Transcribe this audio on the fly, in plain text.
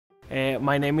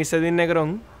My name is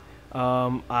Edwin.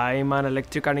 I'm an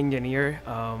electrical engineer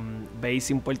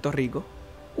based in Puerto Rico.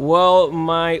 Well,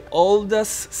 my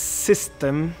oldest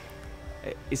system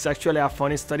is actually a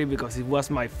funny story because it was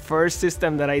my first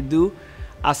system that I do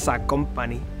as a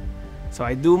company. So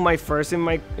I do my first in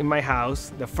my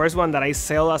house. The first one that I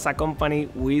sell as a company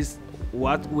with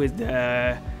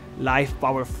the Life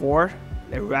Power 4,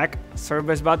 the rack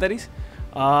service batteries.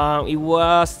 It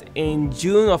was in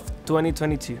June of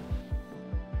 2022.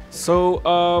 So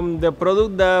the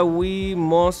product that we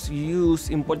most use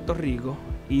in Puerto Rico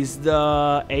is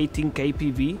the 18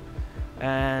 kPV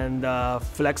and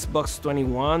Flexbox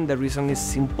 21. The reason is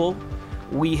simple.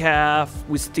 We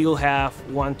still have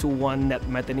one-to-one net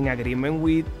metering agreement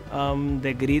with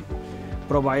the grid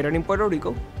provider in Puerto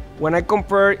Rico. When I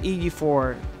compare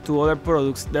EG4 to other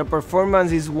products, the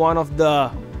performance is one of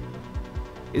the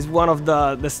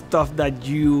stuff that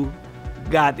you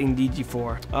got in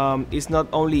EG4. It's not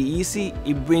only easy,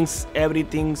 it brings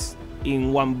everything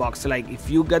in one box. Like if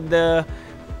you get the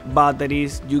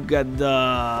batteries, you get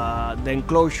the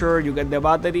enclosure, you get the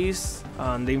batteries,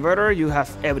 and the inverter, you have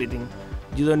everything.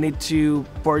 You don't need to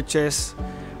purchase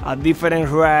a different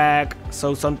rack,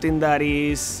 so something that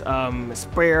is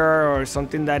spare or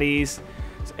something that is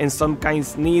in some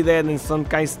kinds needed, in some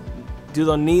kinds you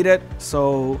don't need it.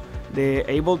 So they're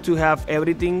able to have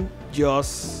everything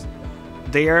just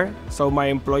there. So my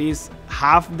employees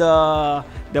have the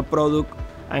product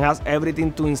and has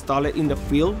everything to install it in the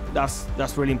field. That's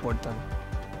really important.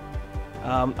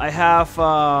 I have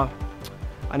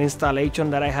an installation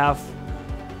that I have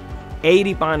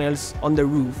 80 panels on the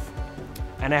roof,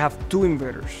 and I have 2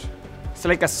 inverters. It's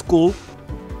like a school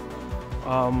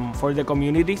for the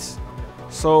communities.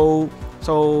 So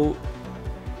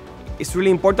it's really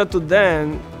important to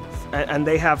them, and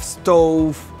they have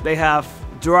stove, they have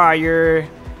dryer.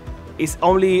 It's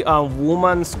only a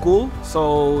woman school,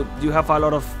 so you have a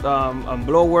lot of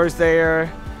blowers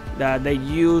there that they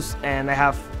use, and I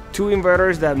have 2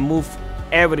 inverters that move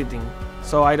everything.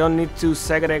 So I don't need to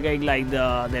segregate like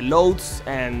the loads,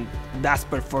 and that's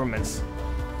performance.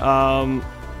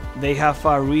 They have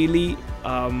a really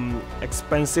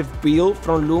expensive bill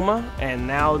from Luma, and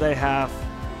now they have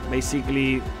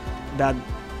basically that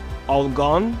all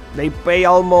gone. They pay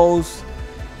almost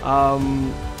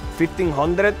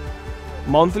 $1,500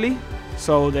 monthly,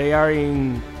 so they are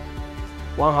in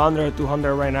 100,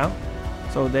 200 right now.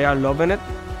 So they are loving it.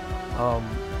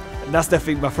 That's the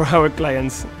feedback from our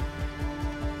clients.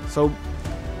 So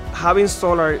having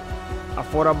solar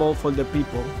affordable for the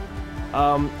people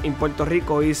in Puerto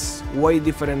Rico is way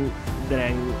different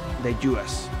than the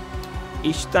US.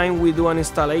 Each time we do an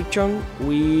installation,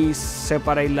 we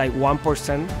separate like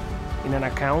 1% in an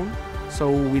account. So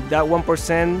with that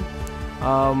 1%,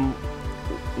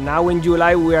 now in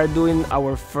July we are doing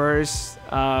our first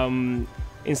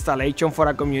installation for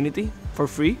a community for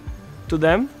free to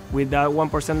them with that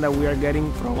 1% that we are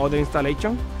getting from other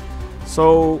installation.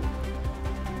 So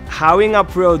having a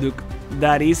product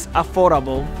that is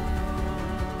affordable,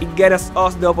 it gives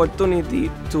us the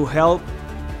opportunity to help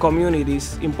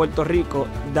communities in Puerto Rico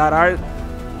that are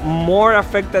more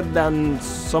affected than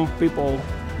some people,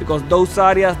 because those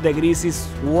areas the grid is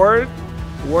worse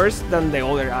than the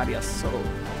other areas. So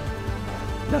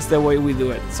that's the way we do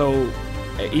it. So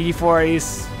EG4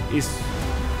 is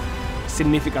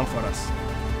significant for us.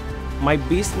 My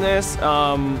business,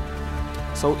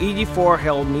 so EG4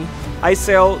 helped me. I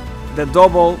sell the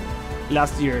double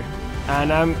last year,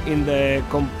 and I'm in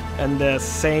the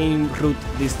same route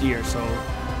this year. So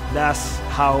that's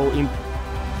how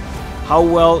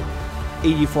well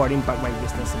EG4 impact my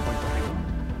business in Puerto Rico.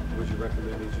 Would you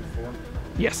recommend EG4?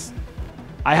 Yes,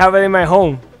 I have it in my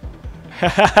home.